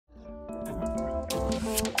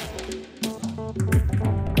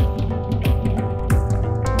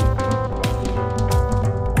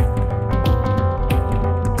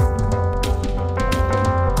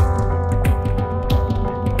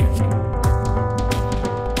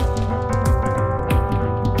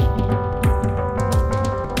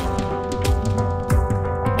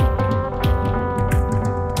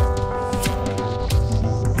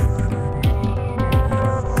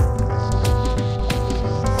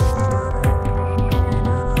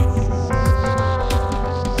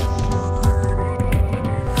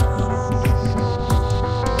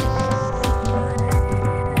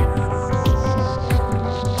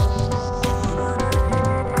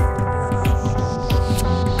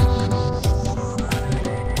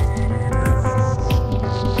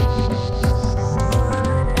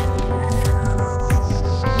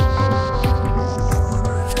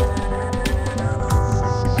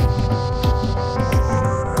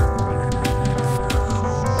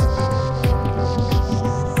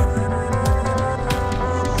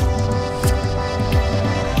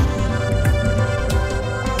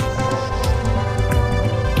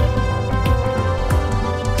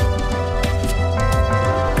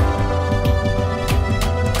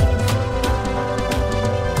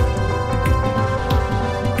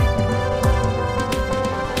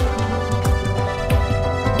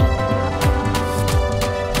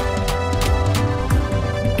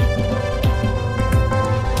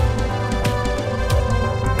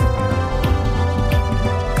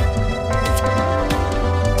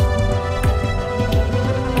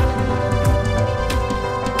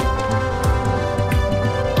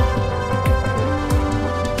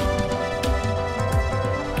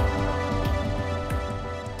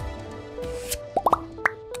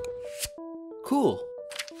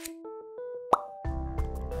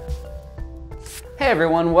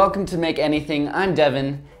everyone, welcome to Make Anything. I'm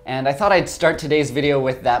Devin, and I thought I'd start today's video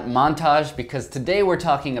with that montage because today we're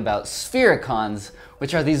talking about Sphericons,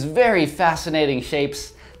 which are these very fascinating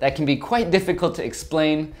shapes that can be quite difficult to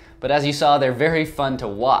explain, but as you saw, they're very fun to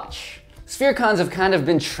watch. Sphericons have kind of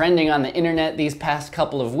been trending on the internet these past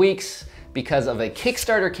couple of weeks because of a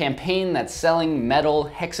Kickstarter campaign that's selling metal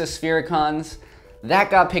hexasphericons. That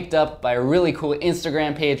got picked up by a really cool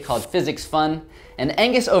Instagram page called Physics Fun, and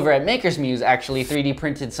Angus over at Maker's Muse actually 3D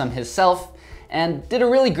printed some himself and did a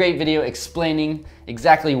really great video explaining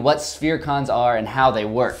exactly what Sphericons are and how they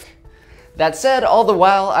work. That said, all the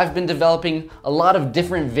while I've been developing a lot of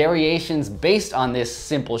different variations based on this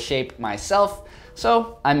simple shape myself,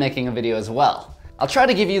 so I'm making a video as well. I'll try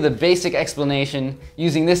to give you the basic explanation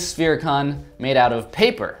using this Sphericon made out of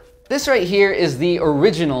paper. This right here is the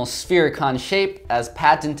original Sphericon shape as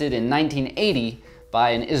patented in 1980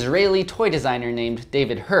 by an Israeli toy designer named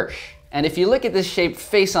David Hirsch. And if you look at this shape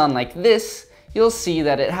face on like this, you'll see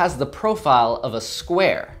that it has the profile of a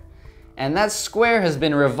square. And that square has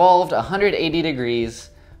been revolved 180 degrees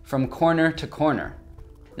from corner to corner.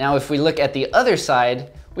 Now if we look at the other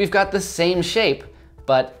side, we've got the same shape,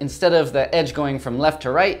 but instead of the edge going from left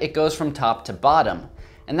to right, it goes from top to bottom.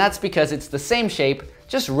 And that's because it's the same shape,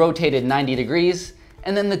 just rotated 90 degrees,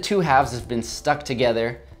 and then the two halves have been stuck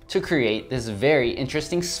together to create this very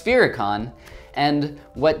interesting Sphericon. And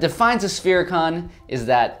what defines a Sphericon is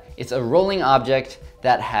that it's a rolling object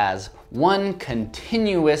that has one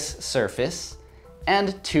continuous surface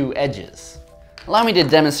and two edges. Allow me to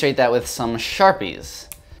demonstrate that with some Sharpies.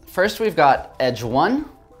 First we've got edge 1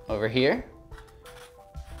 over here.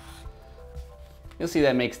 You'll see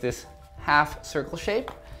that makes this half circle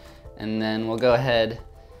shape. And then we'll go ahead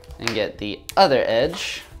and get the other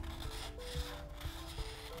edge.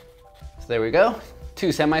 So there we go,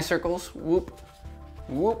 two semicircles, whoop,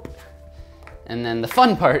 whoop. And then the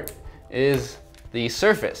fun part is the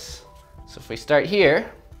surface. So if we start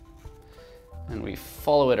here and we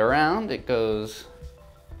follow it around, it goes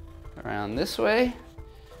around this way,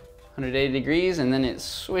 180 degrees, and then it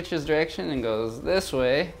switches direction and goes this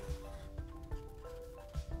way.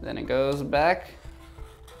 Then it goes back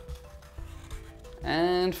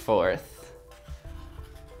and forth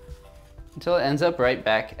until it ends up right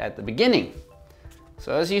back at the beginning.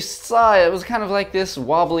 So as you saw, it was kind of like this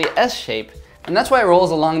wobbly S shape, and that's why it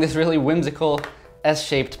rolls along this really whimsical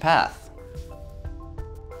S-shaped path.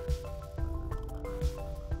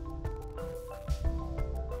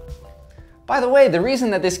 By the way, the reason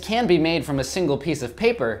that this can be made from a single piece of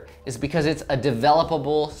paper is because it's a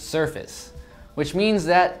developable surface, which means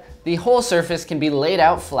that the whole surface can be laid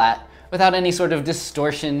out flat without any sort of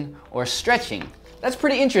distortion or stretching. That's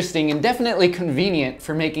pretty interesting and definitely convenient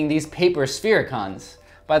for making these paper Sphericons.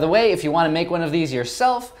 By the way, if you want to make one of these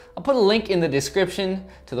yourself, I'll put a link in the description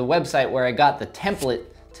to the website where I got the template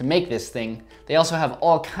to make this thing. They also have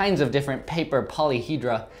all kinds of different paper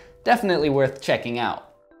polyhedra, definitely worth checking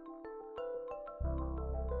out.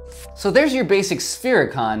 So there's your basic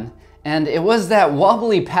Sphericon, and it was that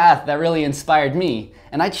wobbly path that really inspired me,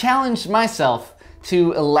 and I challenged myself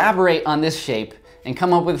to elaborate on this shape and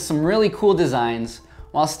come up with some really cool designs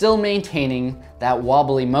while still maintaining that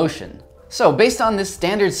wobbly motion. So based on this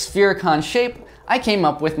standard Sphericon shape, I came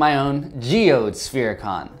up with my own geode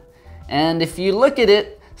Sphericon. And if you look at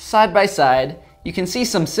it side by side, you can see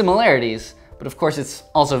some similarities, but of course it's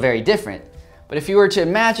also very different. But if you were to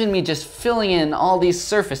imagine me just filling in all these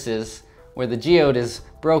surfaces where the geode is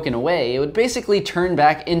broken away, it would basically turn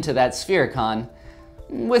back into that Sphericon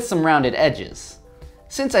with some rounded edges.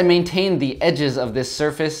 Since I maintained the edges of this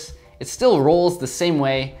surface, it still rolls the same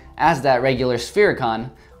way as that regular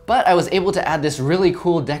Sphericon, but I was able to add this really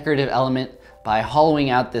cool decorative element by hollowing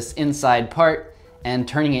out this inside part and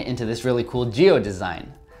turning it into this really cool geode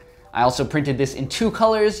design. I also printed this in two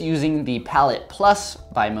colors using the Palette Plus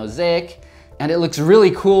by Mosaic, and it looks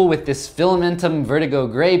really cool with this Filamentum Vertigo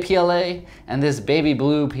Gray PLA and this Baby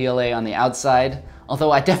Blue PLA on the outside,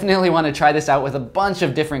 although I definitely want to try this out with a bunch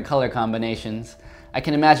of different color combinations. I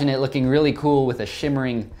can imagine it looking really cool with a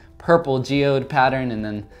shimmering purple geode pattern and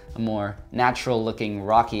then a more natural looking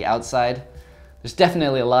rocky outside. There's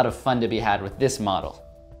definitely a lot of fun to be had with this model.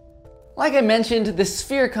 Like I mentioned, the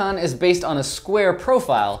Sphericon is based on a square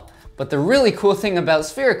profile, but the really cool thing about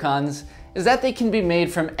Sphericons is that they can be made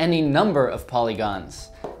from any number of polygons.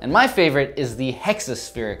 And my favorite is the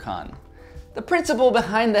hexasphericon. The principle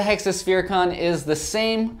behind the hexasphericon is the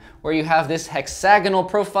same, where you have this hexagonal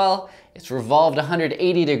profile, it's revolved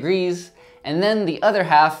 180 degrees, and then the other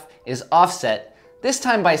half is offset, this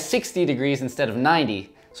time by 60 degrees instead of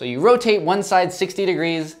 90. So you rotate one side 60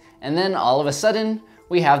 degrees, and then all of a sudden,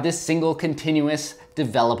 we have this single continuous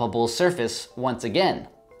developable surface once again.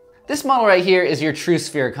 This model right here is your true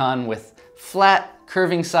Sphericon with flat,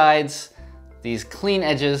 curving sides, these clean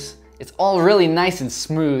edges. It's all really nice and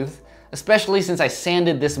smooth, especially since I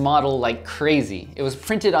sanded this model like crazy. It was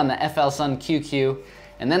printed on the FL Sun QQ,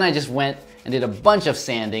 and then I just went and did a bunch of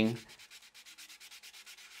sanding.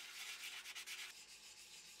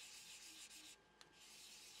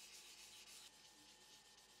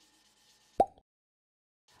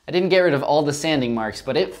 I didn't get rid of all the sanding marks,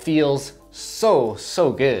 but it feels so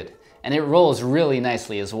good, and it rolls really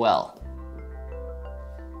nicely as well.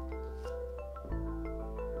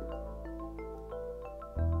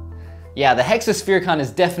 Yeah, the Sphericon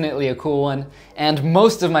is definitely a cool one, and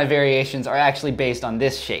most of my variations are actually based on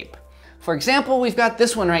this shape. For example, we've got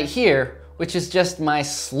this one right here, which is just my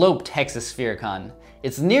sloped Sphericon.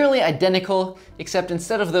 It's nearly identical, except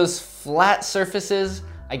instead of those flat surfaces,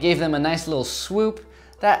 I gave them a nice little swoop.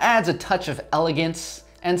 That adds a touch of elegance,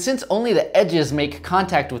 and since only the edges make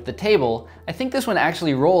contact with the table, I think this one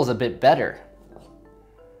actually rolls a bit better.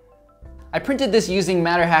 I printed this using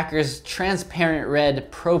MatterHacker's transparent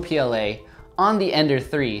red Pro PLA on the Ender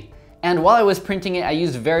 3, and while I was printing it, I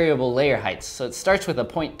used variable layer heights. So it starts with a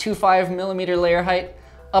 0.25mm layer height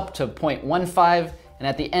up to 0.15, and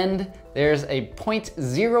at the end, there's a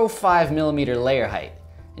 0.05mm layer height.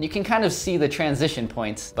 And you can kind of see the transition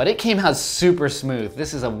points, but it came out super smooth.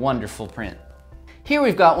 This is a wonderful print. Here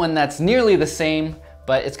we've got one that's nearly the same,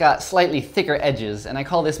 but it's got slightly thicker edges, and I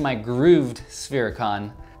call this my grooved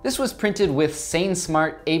Sphericon. This was printed with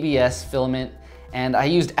SaneSmart ABS filament, and I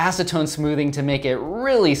used acetone smoothing to make it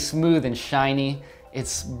really smooth and shiny.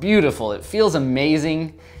 It's beautiful, it feels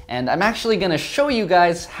amazing, and I'm actually gonna show you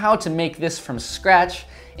guys how to make this from scratch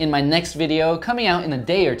in my next video coming out in a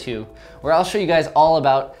day or two, where I'll show you guys all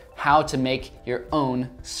about how to make your own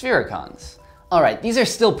Sphericons. All right, these are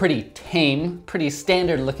still pretty tame, pretty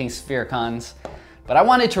standard looking Sphericons, but I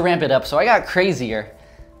wanted to ramp it up, so I got crazier.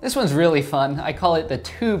 This one's really fun. I call it the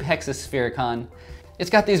Tube Sphericon. It's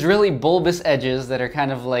got these really bulbous edges that are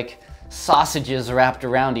kind of like sausages wrapped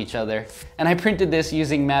around each other. And I printed this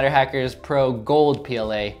using MatterHacker's Pro Gold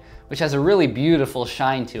PLA, which has a really beautiful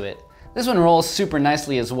shine to it. This one rolls super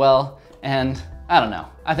nicely as well, and I don't know,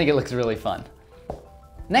 I think it looks really fun.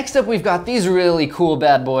 Next up, we've got these really cool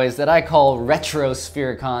bad boys that I call Retro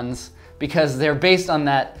Sphericons, because they're based on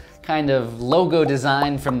that kind of logo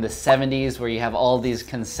design from the 70s where you have all these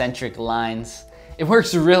concentric lines. It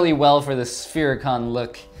works really well for the Sphericon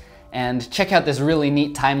look, and check out this really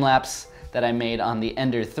neat time lapse that I made on the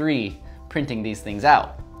Ender 3 printing these things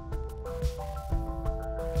out.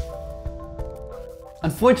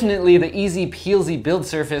 Unfortunately, the easy peelsy build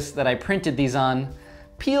surface that I printed these on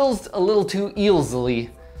peels a little too easily,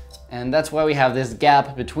 and that's why we have this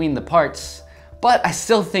gap between the parts. But I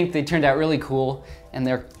still think they turned out really cool, and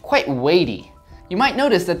they're quite weighty. You might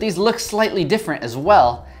notice that these look slightly different as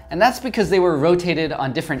well, and that's because they were rotated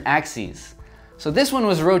on different axes. So this one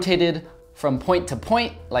was rotated from point to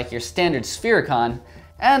point, like your standard Sphericon,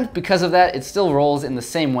 and because of that, it still rolls in the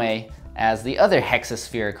same way as the other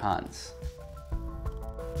Sphericons.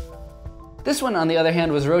 This one, on the other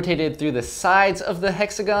hand, was rotated through the sides of the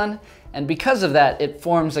hexagon, and because of that, it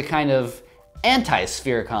forms a kind of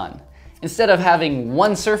anti-Sphericon. Instead of having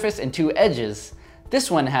one surface and two edges, this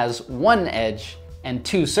one has one edge and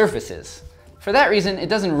two surfaces. For that reason, it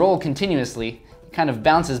doesn't roll continuously, it kind of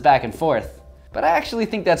bounces back and forth. But I actually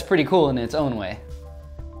think that's pretty cool in its own way.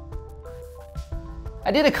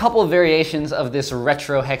 I did a couple of variations of this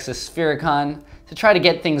retro Sphericon to try to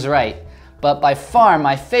get things right, but by far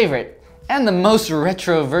my favorite and the most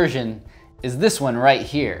retro version is this one right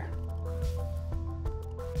here.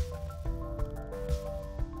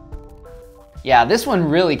 Yeah, this one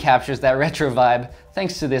really captures that retro vibe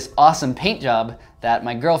thanks to this awesome paint job that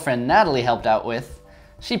my girlfriend Natalie helped out with.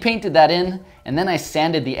 She painted that in, and then I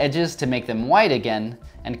sanded the edges to make them white again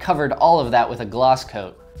and covered all of that with a gloss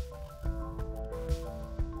coat.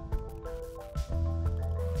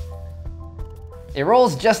 It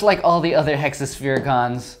rolls just like all the other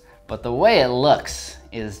Sphericons, but the way it looks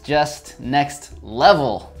is just next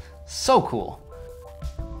level. So cool.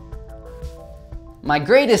 My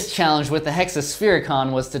greatest challenge with the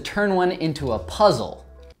Sphericon was to turn one into a puzzle,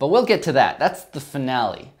 but we'll get to that. That's the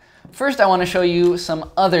finale. First, I want to show you some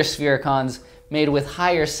other Sphericons made with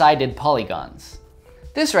higher sided polygons.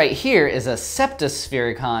 This right here is a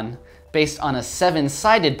Sphericon based on a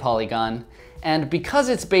 7-sided polygon, and because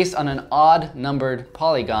it's based on an odd numbered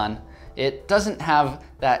polygon, it doesn't have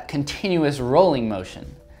that continuous rolling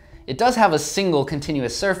motion. It does have a single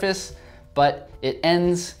continuous surface, but it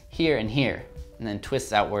ends here and here, and then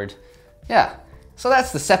twists outward. Yeah, so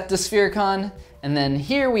that's the Sphericon, And then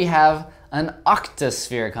here we have an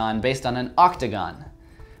octasphericon based on an octagon.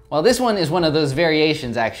 Well, this one is one of those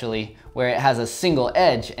variations actually, where it has a single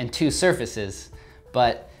edge and two surfaces,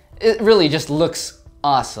 but it really just looks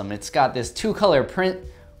awesome. It's got this two-color print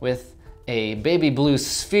with a baby blue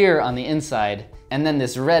sphere on the inside, and then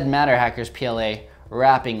this red Matter Hackers PLA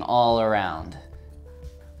wrapping all around.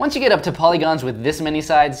 Once you get up to polygons with this many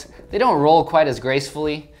sides, they don't roll quite as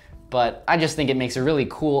gracefully, but I just think it makes a really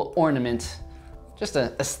cool ornament, just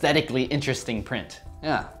an aesthetically interesting print.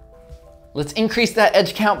 Yeah. Let's increase that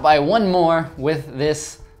edge count by one more with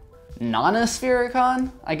this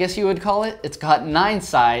non-Sphericon, I guess you would call it. It's got 9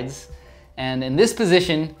 sides, and in this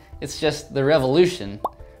position, it's just the revolution.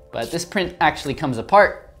 But this print actually comes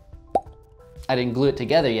apart. I didn't glue it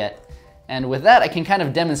together yet. And with that, I can kind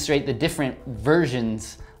of demonstrate the different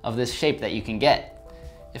versions of this shape that you can get.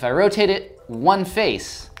 If I rotate it one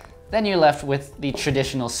face, then you're left with the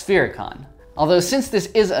traditional Sphericon. Although since this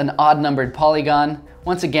is an odd-numbered polygon,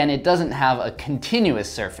 once again, it doesn't have a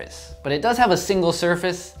continuous surface, but it does have a single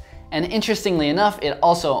surface, and interestingly enough, it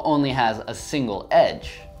also only has a single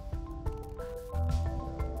edge.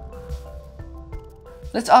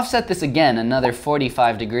 Let's offset this again another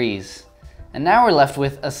 45 degrees. And now we're left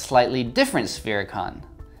with a slightly different Sphericon.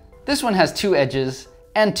 This one has 2 edges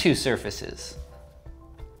and 2 surfaces.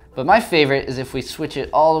 But my favorite is if we switch it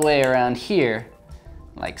all the way around here,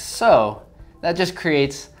 like so, that just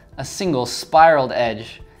creates a single spiraled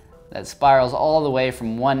edge that spirals all the way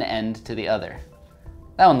from one end to the other.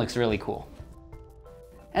 That one looks really cool.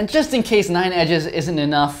 And just in case 9 edges isn't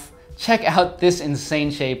enough, check out this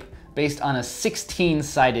insane shape based on a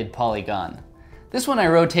 16-sided polygon. This one I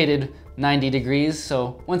rotated 90 degrees,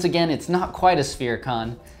 so once again, it's not quite a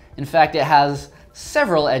Sphericon. In fact, it has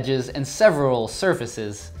several edges and several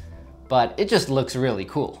surfaces, but it just looks really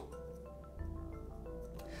cool.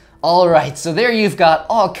 Alright, so there you've got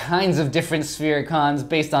all kinds of different Sphericons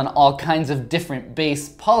based on all kinds of different base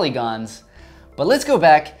polygons. But let's go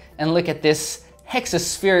back and look at this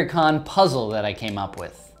Hexasphericon puzzle that I came up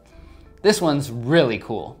with. This one's really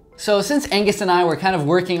cool. So since Angus and I were kind of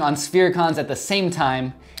working on Sphericons at the same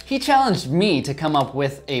time, he challenged me to come up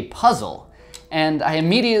with a puzzle. And I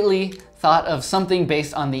immediately thought of something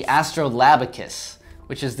based on the Astrolabicus,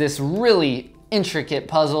 which is this really intricate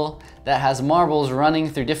puzzle that has marbles running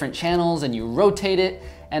through different channels, and you rotate it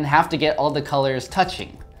and have to get all the colors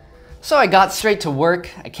touching. So I got straight to work.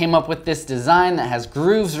 I came up with this design that has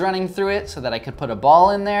grooves running through it so that I could put a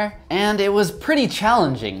ball in there, and it was pretty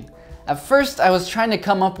challenging. At first I was trying to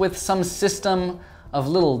come up with some system of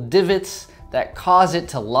little divots that cause it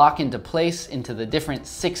to lock into place into the different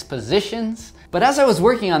 6 positions. But as I was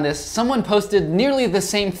working on this, someone posted nearly the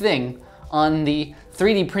same thing on the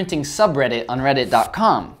 3D printing subreddit on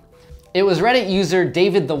reddit.com. It was Reddit user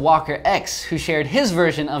David the Walker X who shared his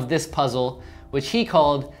version of this puzzle, which he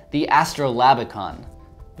called the Astrolabicon.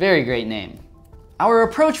 Very great name. Our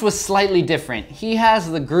approach was slightly different. He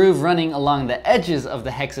has the groove running along the edges of the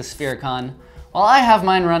Hexasphericon, while I have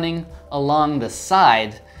mine running along the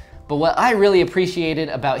side. But what I really appreciated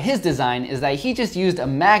about his design is that he just used a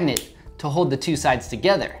magnet to hold the 2 sides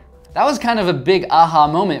together. That was kind of a big aha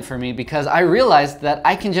moment for me, because I realized that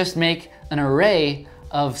I can just make an array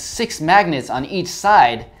of 6 magnets on each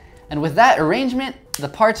side, and with that arrangement, the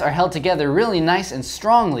parts are held together really nice and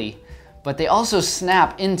strongly, but they also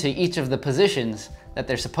snap into each of the positions that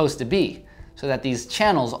they're supposed to be, so that these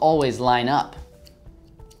channels always line up.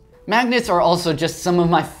 Magnets are also just some of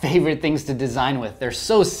my favorite things to design with. They're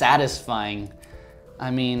so satisfying.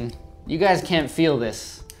 I mean, you guys can't feel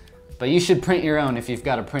this, but you should print your own if you've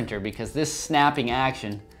got a printer, because this snapping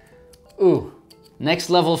action, ooh,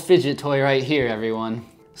 next level fidget toy right here, everyone.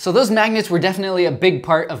 So those magnets were definitely a big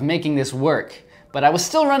part of making this work, but I was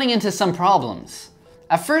still running into some problems.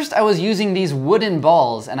 At first I was using these wooden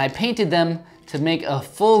balls, and I painted them to make a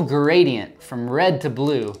full gradient from red to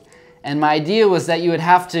blue. And my idea was that you would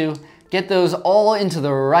have to get those all into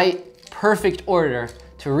the right, perfect order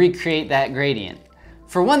to recreate that gradient.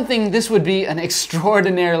 For one thing, this would be an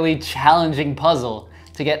extraordinarily challenging puzzle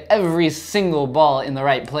to get every single ball in the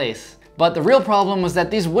right place. But the real problem was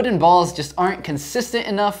that these wooden balls just aren't consistent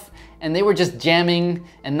enough, and they were just jamming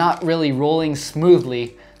and not really rolling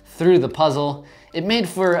smoothly through the puzzle. It made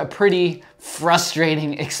for a pretty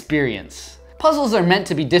frustrating experience. Puzzles are meant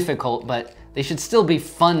to be difficult, but they should still be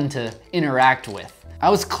fun to interact with. I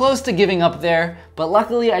was close to giving up there, but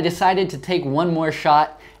luckily I decided to take one more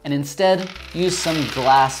shot and instead use some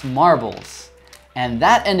glass marbles. And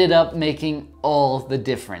that ended up making all the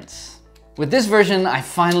difference. With this version, I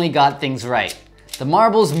finally got things right. The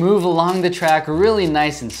marbles move along the track really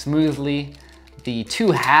nice and smoothly. The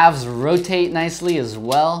two halves rotate nicely as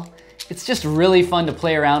well. It's just really fun to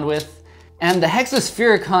play around with. And the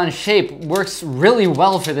Sphericon shape works really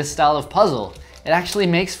well for this style of puzzle. It actually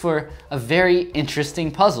makes for a very interesting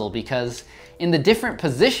puzzle because in the different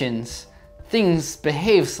positions, things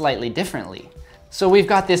behave slightly differently. So we've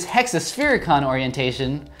got this Sphericon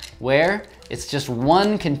orientation where it's just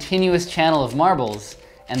one continuous channel of marbles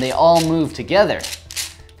and they all move together.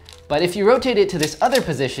 But if you rotate it to this other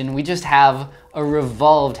position, we just have a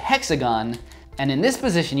revolved hexagon. And in this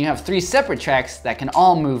position, you have 3 separate tracks that can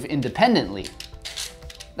all move independently.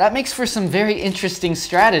 That makes for some very interesting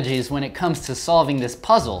strategies when it comes to solving this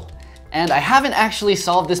puzzle. And I haven't actually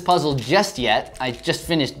solved this puzzle just yet. I just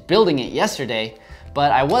finished building it yesterday,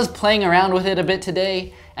 but I was playing around with it a bit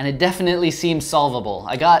today, and it definitely seems solvable.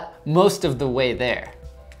 I got most of the way there.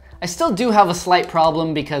 I still do have a slight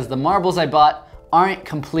problem because the marbles I bought aren't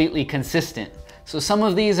completely consistent. So some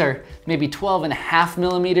of these are maybe 12.5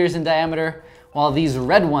 millimeters in diameter, while these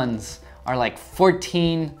red ones are like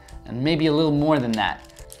 14 and maybe a little more than that.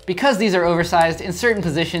 Because these are oversized, in certain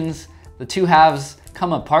positions, the two halves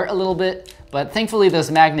come apart a little bit, but thankfully those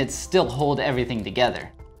magnets still hold everything together.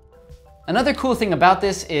 Another cool thing about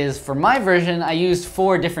this is for my version, I used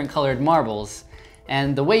 4 different colored marbles.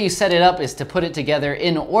 And the way you set it up is to put it together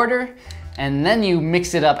in order, and then you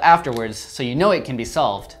mix it up afterwards so you know it can be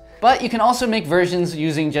solved. But you can also make versions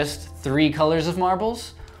using just 3 colors of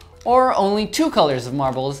marbles, or only 2 colors of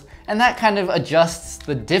marbles, and that kind of adjusts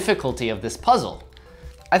the difficulty of this puzzle.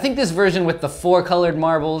 I think this version with the 4 colored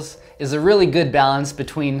marbles is a really good balance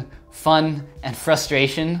between fun and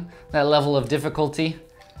frustration, that level of difficulty.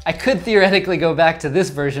 I could theoretically go back to this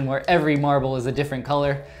version where every marble is a different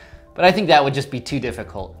color, but I think that would just be too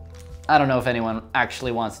difficult. I don't know if anyone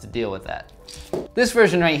actually wants to deal with that. This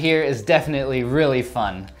version right here is definitely really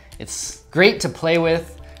fun. It's great to play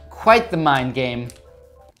with, quite the mind game.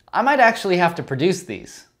 I might actually have to produce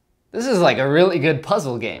these. This is like a really good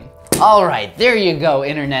puzzle game. All right, there you go,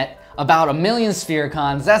 internet. About 1 million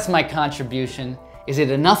Sphericons, that's my contribution. Is it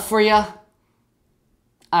enough for ya?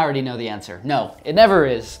 I already know the answer. No, it never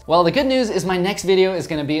is. Well, the good news is my next video is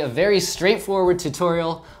gonna be a very straightforward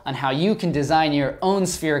tutorial on how you can design your own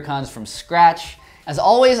Sphericons from scratch. As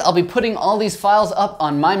always, I'll be putting all these files up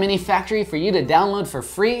on my mini factory for you to download for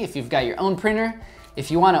free if you've got your own printer. If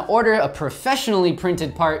you wanna order a professionally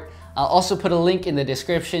printed part, I'll also put a link in the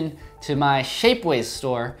description to my Shapeways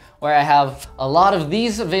store, where I have a lot of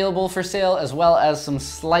these available for sale, as well as some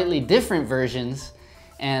slightly different versions.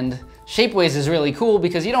 And Shapeways is really cool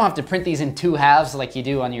because you don't have to print these in 2 halves like you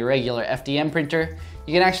do on your regular FDM printer.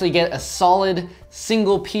 You can actually get a solid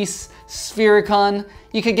single piece Sphericon.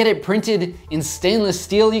 You could get it printed in stainless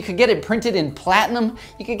steel. You could get it printed in platinum.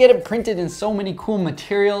 You could get it printed in so many cool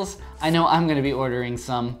materials. I know I'm gonna be ordering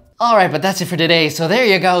some. All right, but that's it for today. So there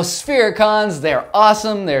you go, Sphericons. They're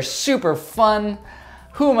awesome, they're super fun.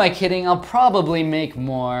 Who am I kidding? I'll probably make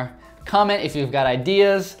more. Comment if you've got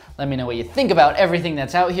ideas. Let me know what you think about everything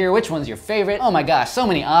that's out here. Which one's your favorite? Oh my gosh, so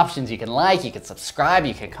many options. You can like, you can subscribe,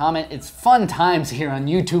 you can comment. It's fun times here on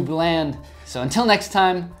YouTube land. So until next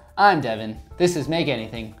time, I'm Devin. This is Make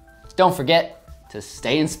Anything. Don't forget to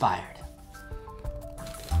stay inspired.